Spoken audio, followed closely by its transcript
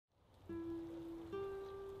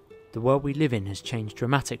The world we live in has changed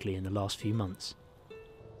dramatically in the last few months.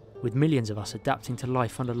 With millions of us adapting to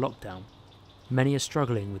life under lockdown, many are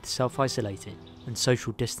struggling with self-isolating and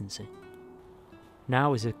social distancing.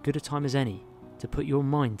 Now is as good a time as any to put your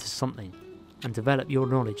mind to something and develop your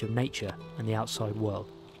knowledge of nature and the outside world.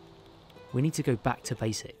 We need to go back to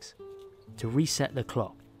basics, to reset the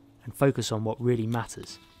clock and focus on what really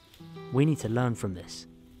matters. We need to learn from this.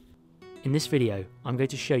 In this video, I'm going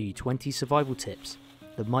to show you 20 survival tips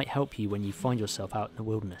that might help you when you find yourself out in the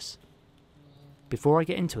wilderness. Before I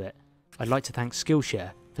get into it, I'd like to thank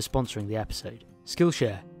Skillshare for sponsoring the episode.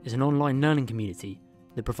 Skillshare is an online learning community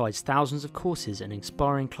that provides thousands of courses and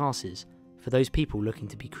inspiring classes for those people looking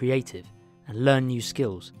to be creative and learn new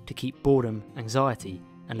skills to keep boredom, anxiety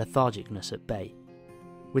and lethargicness at bay.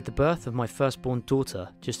 With the birth of my firstborn daughter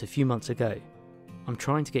just a few months ago, I'm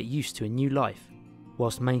trying to get used to a new life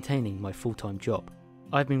whilst maintaining my full-time job.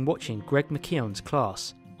 I've been watching Greg McKeown's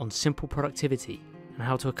class on simple productivity and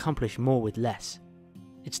how to accomplish more with less.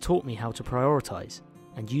 It's taught me how to prioritise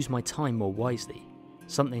and use my time more wisely,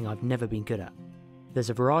 something I've never been good at. There's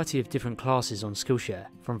a variety of different classes on Skillshare,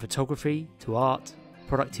 from photography to art,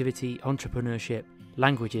 productivity, entrepreneurship,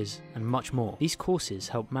 languages and much more. These courses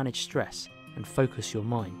help manage stress and focus your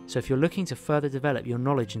mind. So if you're looking to further develop your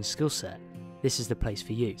knowledge and skill set, this is the place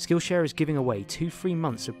for you. Skillshare is giving away 2 free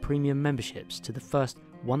months of premium memberships to the first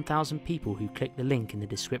 1,000 people who click the link in the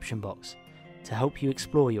description box to help you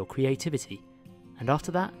explore your creativity. And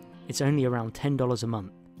after that, it's only around $10 a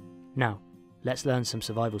month. Now, let's learn some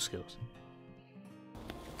survival skills.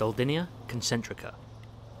 Doldinia concentrica,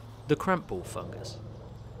 the cramp ball fungus,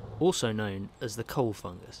 also known as the coal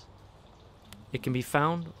fungus. It can be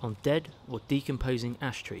found on dead or decomposing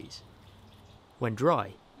ash trees. When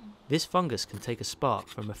dry, this fungus can take a spark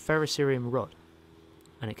from a ferrocerium rod,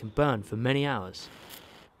 and it can burn for many hours.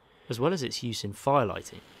 As well as its use in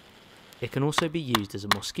firelighting, it can also be used as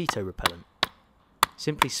a mosquito repellent.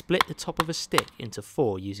 Simply split the top of a stick into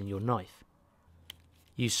 4 using your knife.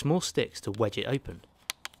 Use small sticks to wedge it open.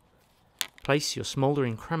 Place your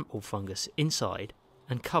smouldering crampball fungus inside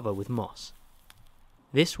and cover with moss.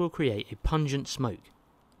 This will create a pungent smoke,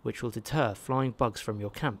 which will deter flying bugs from your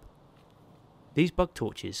camp. These bug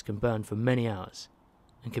torches can burn for many hours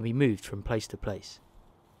and can be moved from place to place.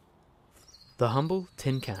 The humble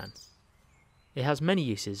tin can. It has many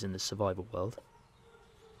uses in the survival world.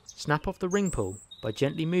 Snap off the ring pull by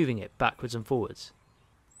gently moving it backwards and forwards.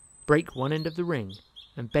 Break one end of the ring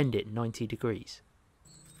and bend it 90 degrees.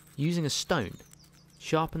 Using a stone,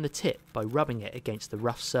 sharpen the tip by rubbing it against the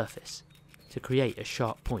rough surface to create a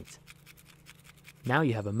sharp point. Now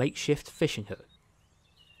you have a makeshift fishing hook.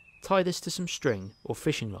 Tie this to some string or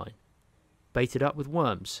fishing line, bait it up with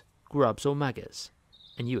worms, grubs or maggots,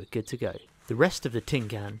 and you are good to go. The rest of the tin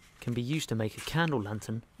can be used to make a candle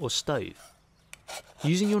lantern or stove.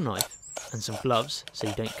 Using your knife and some gloves so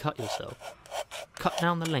you don't cut yourself, cut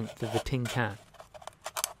down the length of the tin can.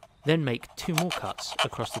 Then make 2 more cuts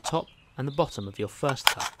across the top and the bottom of your first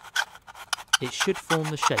cut. It should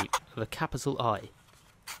form the shape of a capital I.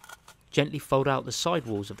 Gently fold out the side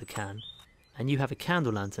walls of the can and you have a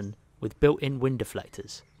candle lantern with built-in wind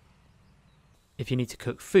deflectors. If you need to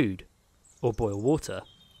cook food or boil water,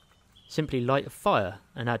 simply light a fire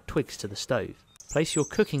and add twigs to the stove. Place your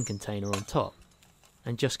cooking container on top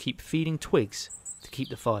and just keep feeding twigs to keep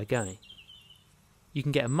the fire going. You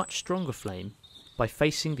can get a much stronger flame by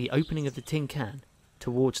facing the opening of the tin can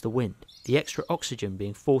towards the wind. The extra oxygen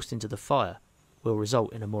being forced into the fire will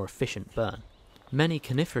result in a more efficient burn. Many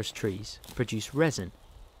coniferous trees produce resin,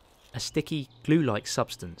 a sticky glue-like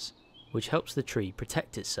substance which helps the tree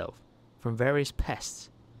protect itself from various pests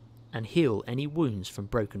and heal any wounds from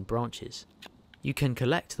broken branches. You can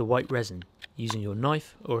collect the white resin using your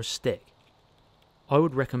knife or a stick. I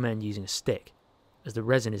would recommend using a stick, as the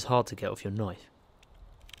resin is hard to get off your knife.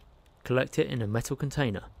 Collect it in a metal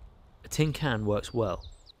container. A tin can works well.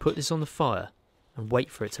 Put this on the fire and wait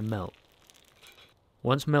for it to melt.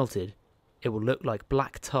 Once melted, it will look like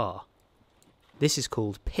black tar. This is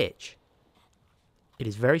called pitch. It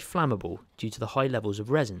is very flammable due to the high levels of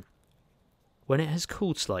resin. When it has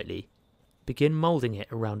cooled slightly, begin moulding it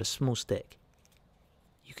around a small stick.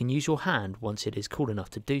 You can use your hand once it is cool enough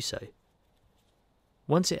to do so.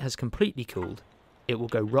 Once it has completely cooled, it will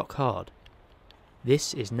go rock hard.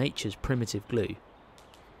 This is nature's primitive glue.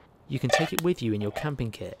 You can take it with you in your camping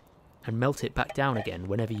kit and melt it back down again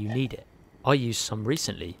whenever you need it. I used some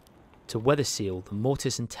recently to weather seal the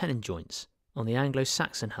mortise and tenon joints on the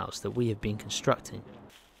Anglo-Saxon house that we have been constructing.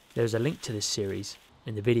 There is a link to this series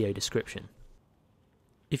in the video description.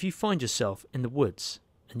 If you find yourself in the woods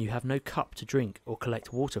and you have no cup to drink or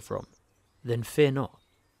collect water from, then fear not.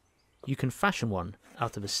 You can fashion one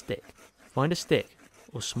out of a stick. Find a stick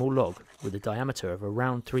or small log with a diameter of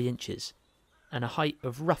around 3 inches and a height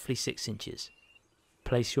of roughly 6 inches.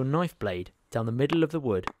 Place your knife blade down the middle of the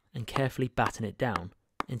wood and carefully batten it down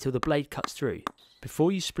until the blade cuts through.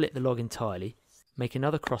 Before you split the log entirely, make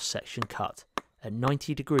another cross-section cut at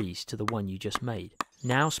 90 degrees to the one you just made.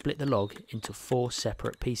 Now split the log into 4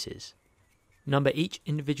 separate pieces. Number each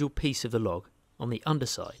individual piece of the log on the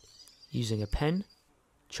underside using a pen,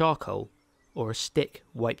 charcoal, or a stick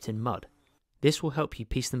wiped in mud. This will help you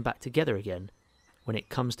piece them back together again when it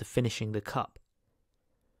comes to finishing the cup.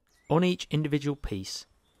 On each individual piece,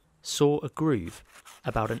 saw a groove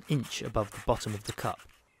about an inch above the bottom of the cup.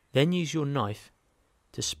 Then use your knife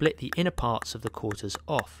to split the inner parts of the quarters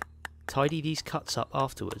off. Tidy these cuts up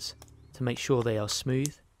afterwards to make sure they are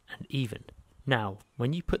smooth and even. Now,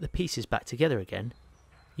 when you put the pieces back together again,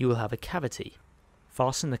 you will have a cavity.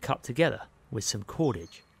 Fasten the cup together with some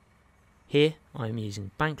cordage. Here I am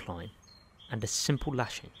using bank line and a simple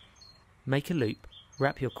lashing. Make a loop,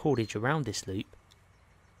 wrap your cordage around this loop,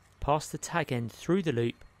 pass the tag end through the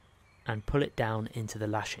loop and pull it down into the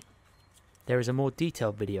lashing. There is a more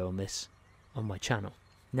detailed video on this on my channel.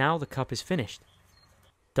 Now the cup is finished.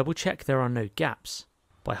 Double check there are no gaps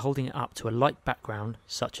by holding it up to a light background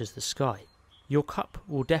such as the sky. Your cup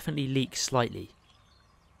will definitely leak slightly,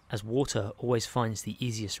 as water always finds the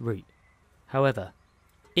easiest route. However,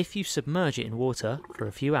 if you submerge it in water for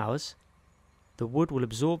a few hours, the wood will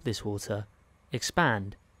absorb this water,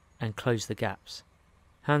 expand and close the gaps.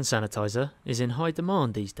 Hand sanitizer is in high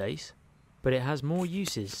demand these days, but it has more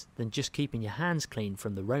uses than just keeping your hands clean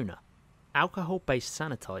from the Rona. Alcohol-based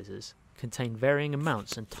sanitizers contain varying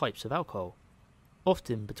amounts and types of alcohol,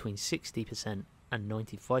 often between 60% and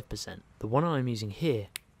 95%. The one I am using here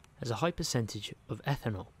has a high percentage of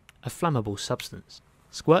ethanol, a flammable substance.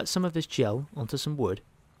 Squirt some of this gel onto some wood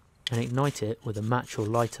and ignite it with a match or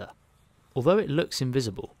lighter. Although it looks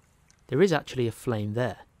invisible, there is actually a flame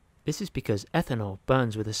there. This is because ethanol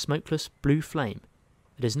burns with a smokeless blue flame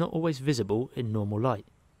that is not always visible in normal light.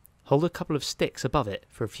 Hold a couple of sticks above it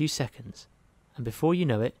for a few seconds, and before you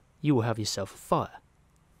know it, you will have yourself a fire.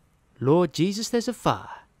 Lord Jesus, there's a fire.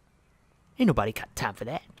 Ain't nobody got time for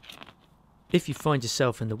that. If you find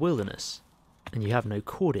yourself in the wilderness and you have no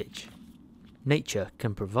cordage, nature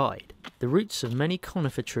can provide. The roots of many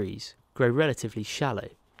conifer trees grow relatively shallow,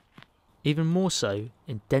 even more so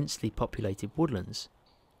in densely populated woodlands,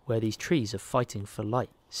 where these trees are fighting for light.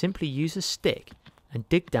 Simply use a stick and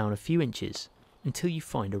dig down a few inches until you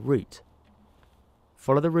find a root.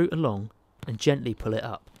 Follow the root along and gently pull it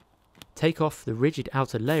up. Take off the rigid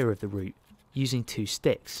outer layer of the root using 2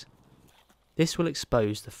 sticks. This will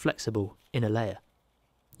expose the flexible inner layer.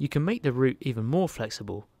 You can make the root even more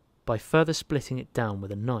flexible by further splitting it down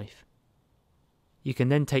with a knife. You can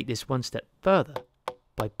then take this one step further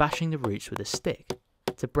by bashing the roots with a stick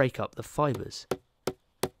to break up the fibres.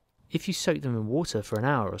 If you soak them in water for an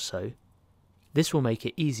hour or so, this will make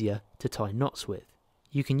it easier to tie knots with.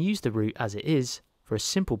 You can use the root as it is for a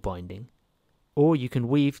simple binding, or you can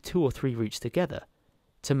weave 2 or 3 roots together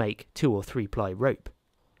to make 2 or 3 ply rope.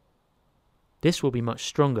 This will be much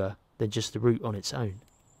stronger than just the root on its own.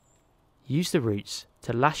 Use the roots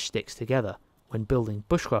to lash sticks together when building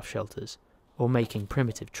bushcraft shelters or making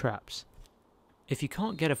primitive traps. If you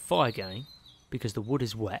can't get a fire going because the wood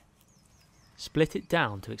is wet, split it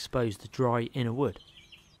down to expose the dry inner wood.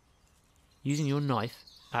 Using your knife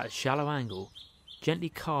at a shallow angle, gently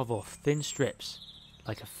carve off thin strips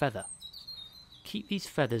like a feather. Keep these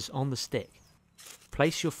feathers on the stick.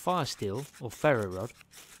 Place your fire steel or ferro rod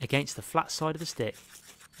against the flat side of the stick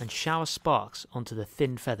and shower sparks onto the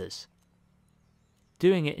thin feathers.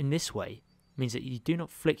 Doing it in this way means that you do not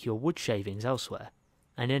flick your wood shavings elsewhere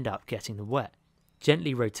and end up getting them wet.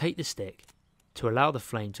 Gently rotate the stick to allow the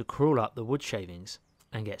flame to crawl up the wood shavings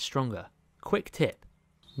and get stronger. Quick tip,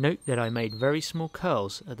 note that I made very small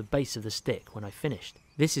curls at the base of the stick when I finished.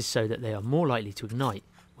 This is so that they are more likely to ignite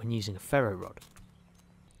when using a ferro rod.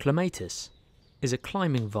 Clematis is a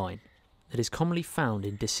climbing vine that is commonly found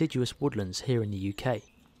in deciduous woodlands here in the UK.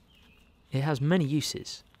 It has many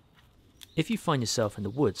uses. If you find yourself in the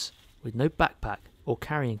woods with no backpack or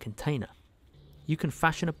carrying container, you can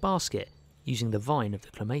fashion a basket using the vine of the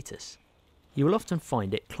clematis. You will often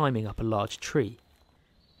find it climbing up a large tree.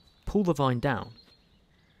 Pull the vine down,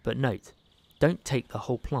 but note, don't take the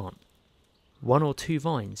whole plant. 1 or 2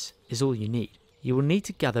 vines is all you need. You will need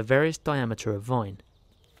to gather various diameter of vine.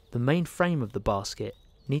 The main frame of the basket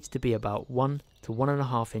needs to be about 1 to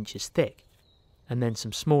 1.5 inches thick, and then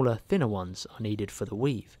some smaller, thinner ones are needed for the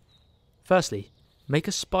weave. Firstly, make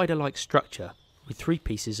a spider-like structure with 3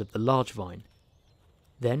 pieces of the large vine.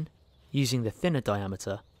 Then, Using the thinner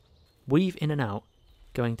diameter, weave in and out,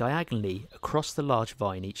 going diagonally across the large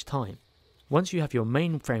vine each time. Once you have your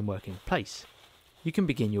main framework in place, you can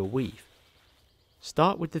begin your weave.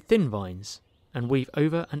 Start with the thin vines and weave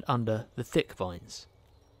over and under the thick vines.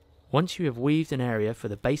 Once you have weaved an area for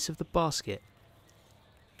the base of the basket,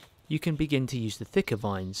 you can begin to use the thicker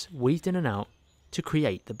vines weaved in and out to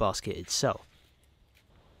create the basket itself.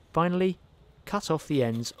 Finally, cut off the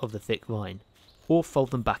ends of the thick vine, or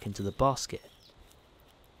fold them back into the basket,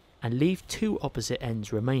 and leave two opposite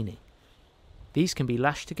ends remaining. These can be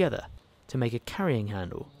lashed together to make a carrying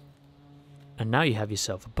handle, and now you have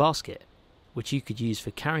yourself a basket, which you could use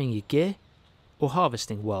for carrying your gear or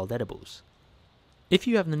harvesting wild edibles. If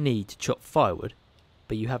you have the need to chop firewood,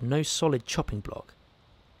 but you have no solid chopping block,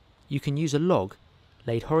 you can use a log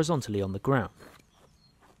laid horizontally on the ground.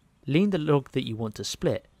 Lean the log that you want to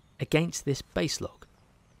split against this base log.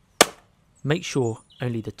 Make sure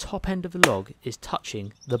only the top end of the log is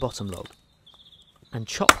touching the bottom log, and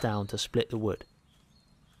chop down to split the wood.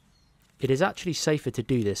 It is actually safer to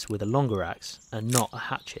do this with a longer axe and not a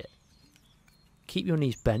hatchet. Keep your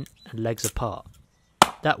knees bent and legs apart.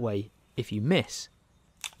 That way, if you miss,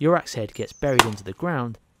 your axe head gets buried into the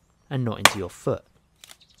ground and not into your foot.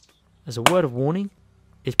 As a word of warning,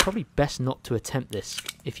 it's probably best not to attempt this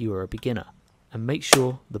if you are a beginner, and make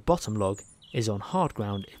sure the bottom log is on hard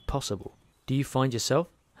ground if possible. Do you find yourself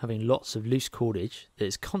having lots of loose cordage that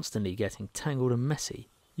is constantly getting tangled and messy?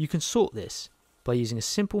 You can sort this by using a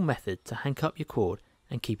simple method to hank up your cord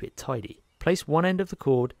and keep it tidy. Place one end of the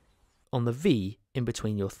cord on the V in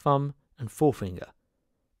between your thumb and forefinger.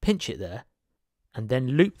 Pinch it there, and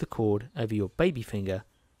then loop the cord over your baby finger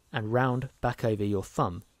and round back over your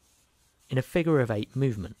thumb in a figure of 8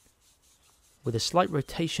 movement. With a slight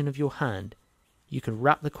rotation of your hand, you can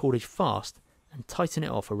wrap the cordage fast and tighten it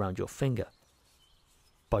off around your finger.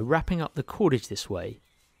 By wrapping up the cordage this way,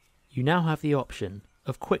 you now have the option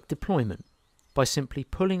of quick deployment. By simply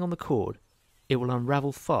pulling on the cord, it will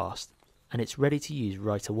unravel fast and it's ready to use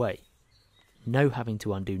right away. No having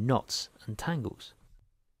to undo knots and tangles.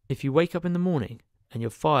 If you wake up in the morning and your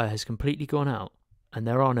fire has completely gone out and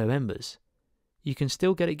there are no embers, you can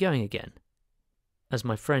still get it going again. As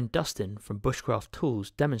my friend Dustin from Bushcraft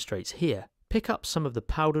Tools demonstrates here, pick up some of the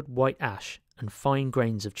powdered white ash and fine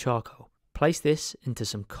grains of charcoal. Place this into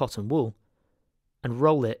some cotton wool and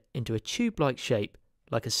roll it into a tube-like shape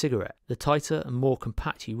like a cigarette. The tighter and more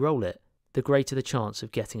compact you roll it, the greater the chance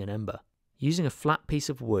of getting an ember. Using a flat piece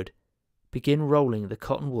of wood, begin rolling the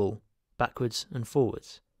cotton wool backwards and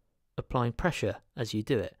forwards, applying pressure as you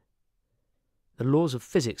do it. The laws of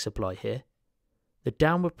physics apply here. The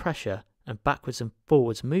downward pressure and backwards and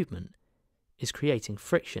forwards movement is creating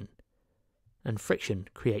friction, and friction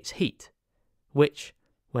creates heat, which,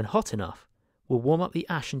 when hot enough, will warm up the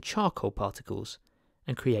ash and charcoal particles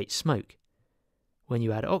and create smoke. When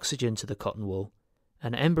you add oxygen to the cotton wool,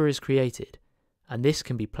 an ember is created, and this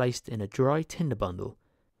can be placed in a dry tinder bundle.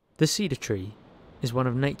 The cedar tree is one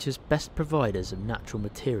of nature's best providers of natural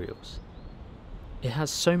materials. It has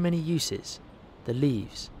so many uses. The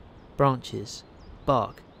leaves, branches,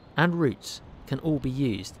 bark and roots can all be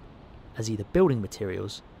used as either building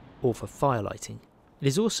materials or for firelighting. It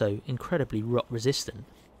is also incredibly rot resistant,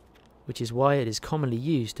 which is why it is commonly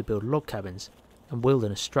used to build log cabins and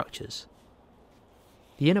wilderness structures.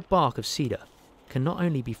 The inner bark of cedar can not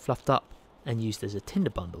only be fluffed up and used as a tinder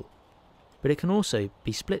bundle, but it can also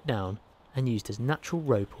be split down and used as natural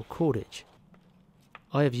rope or cordage.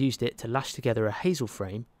 I have used it to lash together a hazel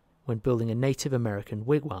frame when building a Native American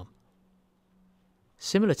wigwam.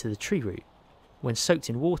 Similar to the tree root, when soaked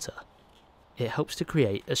in water, it helps to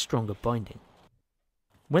create a stronger binding.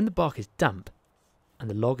 When the bark is damp and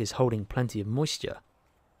the log is holding plenty of moisture,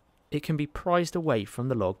 it can be prized away from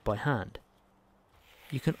the log by hand.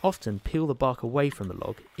 You can often peel the bark away from the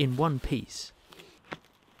log in one piece.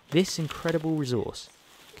 This incredible resource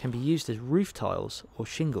can be used as roof tiles or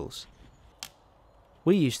shingles.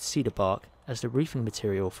 We used cedar bark as the roofing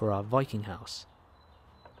material for our Viking house.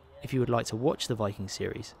 If you would like to watch the Viking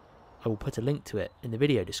series, I will put a link to it in the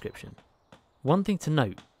video description. One thing to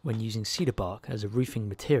note when using cedar bark as a roofing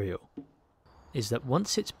material is that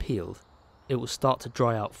once it's peeled, it will start to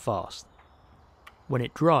dry out fast. When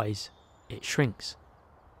it dries, it shrinks.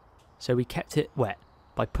 So we kept it wet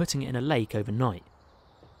by putting it in a lake overnight.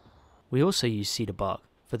 We also used cedar bark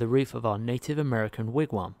for the roof of our Native American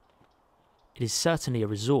wigwam. It is certainly a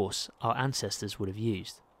resource our ancestors would have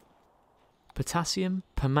used. Potassium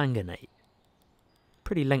permanganate.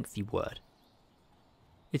 Pretty lengthy word.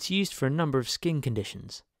 It's used for a number of skin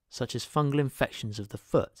conditions, such as fungal infections of the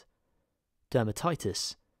foot,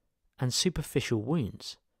 dermatitis, and superficial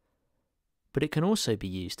wounds. but it can also be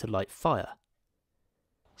used to light fire.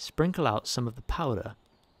 Sprinkle out some of the powder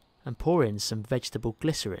and pour in some vegetable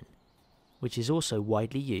glycerin, which is also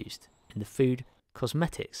widely used in the food,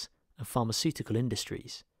 cosmetics and pharmaceutical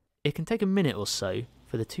industries. It can take a minute or so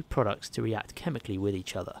for the two products to react chemically with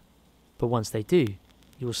each other, but once they do,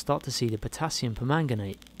 you will start to see the potassium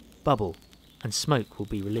permanganate bubble and smoke will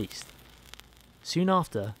be released. Soon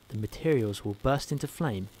after, the materials will burst into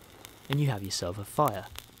flame and you have yourself a fire.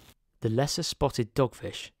 The lesser spotted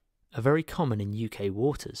dogfish are very common in UK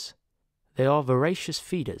waters. They are voracious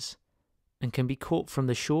feeders and can be caught from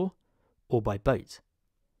the shore or by boat.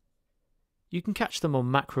 You can catch them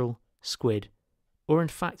on mackerel, squid, or in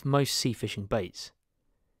fact most sea fishing baits.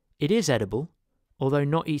 It is edible, although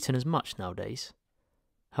not eaten as much nowadays.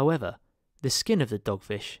 However, the skin of the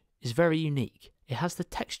dogfish is very unique. It has the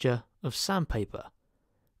texture of sandpaper,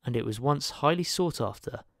 and it was once highly sought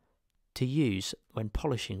after to use when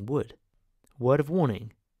polishing wood. Word of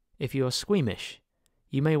warning, if you are squeamish,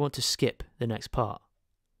 you may want to skip the next part.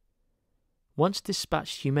 Once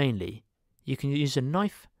dispatched humanely, you can use a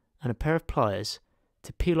knife and a pair of pliers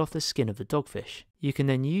to peel off the skin of the dogfish. You can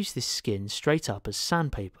then use this skin straight up as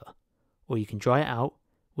sandpaper, or you can dry it out,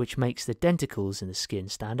 which makes the denticles in the skin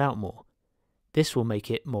stand out more. This will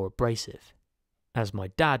make it more abrasive. As my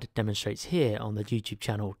dad demonstrates here on the YouTube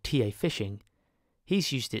channel TA Fishing,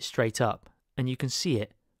 he's used it straight up and you can see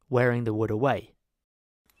it wearing the wood away.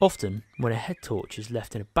 Often, when a head torch is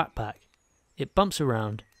left in a backpack, it bumps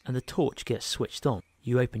around and the torch gets switched on.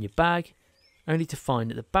 You open your bag, only to find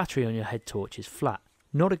that the battery on your head torch is flat.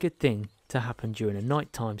 Not a good thing to happen during a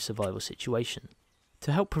nighttime survival situation.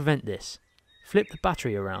 To help prevent this, flip the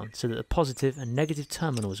battery around so that the positive and negative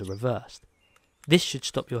terminals are reversed. This should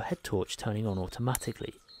stop your head torch turning on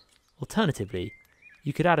automatically. Alternatively,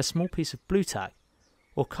 you could add a small piece of blue tack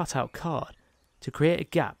or cut out card to create a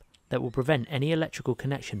gap that will prevent any electrical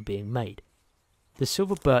connection being made. The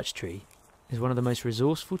silver birch tree is one of the most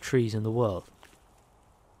resourceful trees in the world.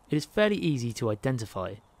 It is fairly easy to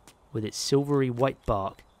identify, with its silvery white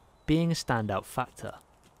bark being a standout factor.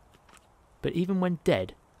 But even when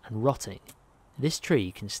dead and rotting, this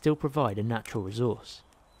tree can still provide a natural resource.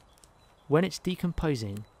 When it's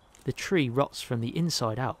decomposing, the tree rots from the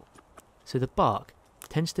inside out, so the bark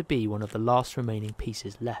tends to be one of the last remaining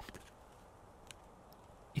pieces left.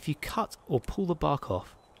 If you cut or pull the bark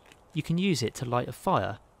off, you can use it to light a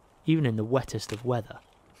fire, even in the wettest of weather.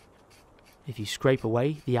 If you scrape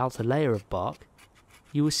away the outer layer of bark,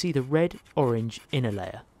 you will see the red-orange inner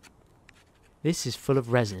layer. This is full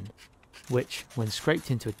of resin, which, when scraped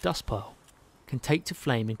into a dust pile, can take to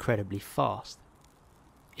flame incredibly fast.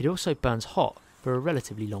 It also burns hot for a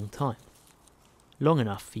relatively long time, long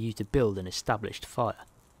enough for you to build an established fire.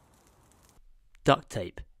 Duct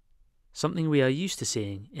tape, something we are used to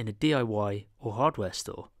seeing in a DIY or hardware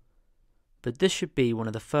store, but this should be one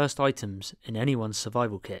of the first items in anyone's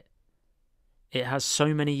survival kit. It has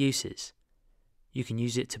so many uses. You can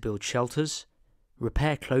use it to build shelters,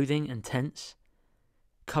 repair clothing and tents,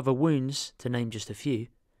 cover wounds, to name just a few,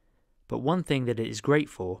 but one thing that it is great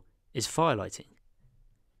for is firelighting.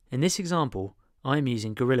 In this example, I am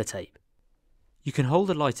using Gorilla Tape. You can hold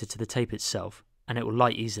a lighter to the tape itself and it will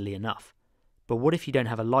light easily enough, but what if you don't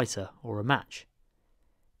have a lighter or a match?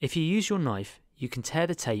 If you use your knife, you can tear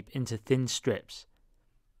the tape into thin strips.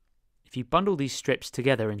 If you bundle these strips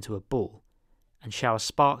together into a ball and shower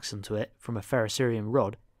sparks onto it from a ferrocerium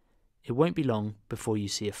rod, it won't be long before you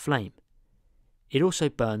see a flame. It also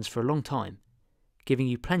burns for a long time, giving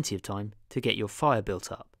you plenty of time to get your fire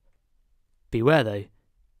built up. Beware though,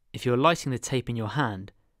 if you're lighting the tape in your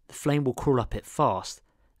hand, the flame will crawl up it fast,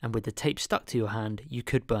 and with the tape stuck to your hand, you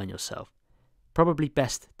could burn yourself. Probably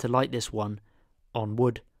best to light this one on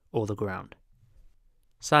wood or the ground.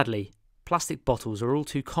 Sadly, plastic bottles are all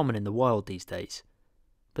too common in the wild these days,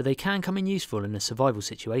 but they can come in useful in a survival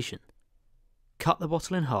situation. Cut the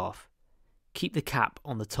bottle in half, keep the cap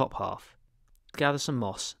on the top half, gather some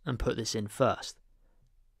moss and put this in first.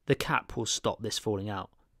 The cap will stop this falling out.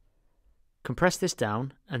 Compress this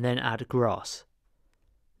down and then add grass.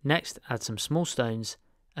 Next, add some small stones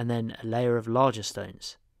and then a layer of larger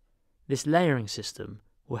stones. This layering system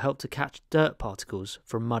will help to catch dirt particles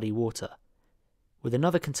from muddy water. With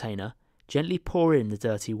another container, gently pour in the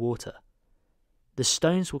dirty water. The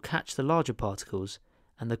stones will catch the larger particles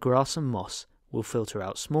and the grass and moss will filter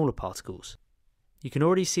out smaller particles. You can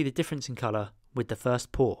already see the difference in colour with the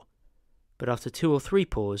first pour, but after 2 or 3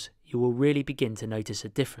 pours you will really begin to notice a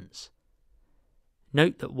difference.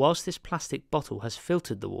 Note that whilst this plastic bottle has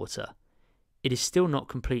filtered the water, it is still not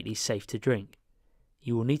completely safe to drink.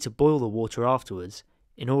 You will need to boil the water afterwards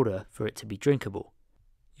in order for it to be drinkable.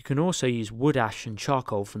 You can also use wood ash and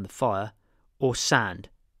charcoal from the fire, or sand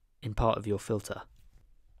in part of your filter.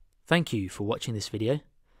 Thank you for watching this video.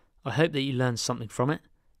 I hope that you learned something from it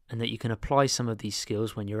and that you can apply some of these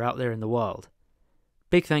skills when you're out there in the wild.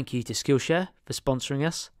 Big thank you to Skillshare for sponsoring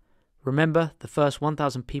us. Remember, the first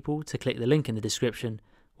 1,000 people to click the link in the description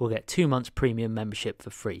will get 2 months premium membership for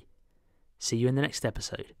free. See you in the next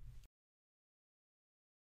episode.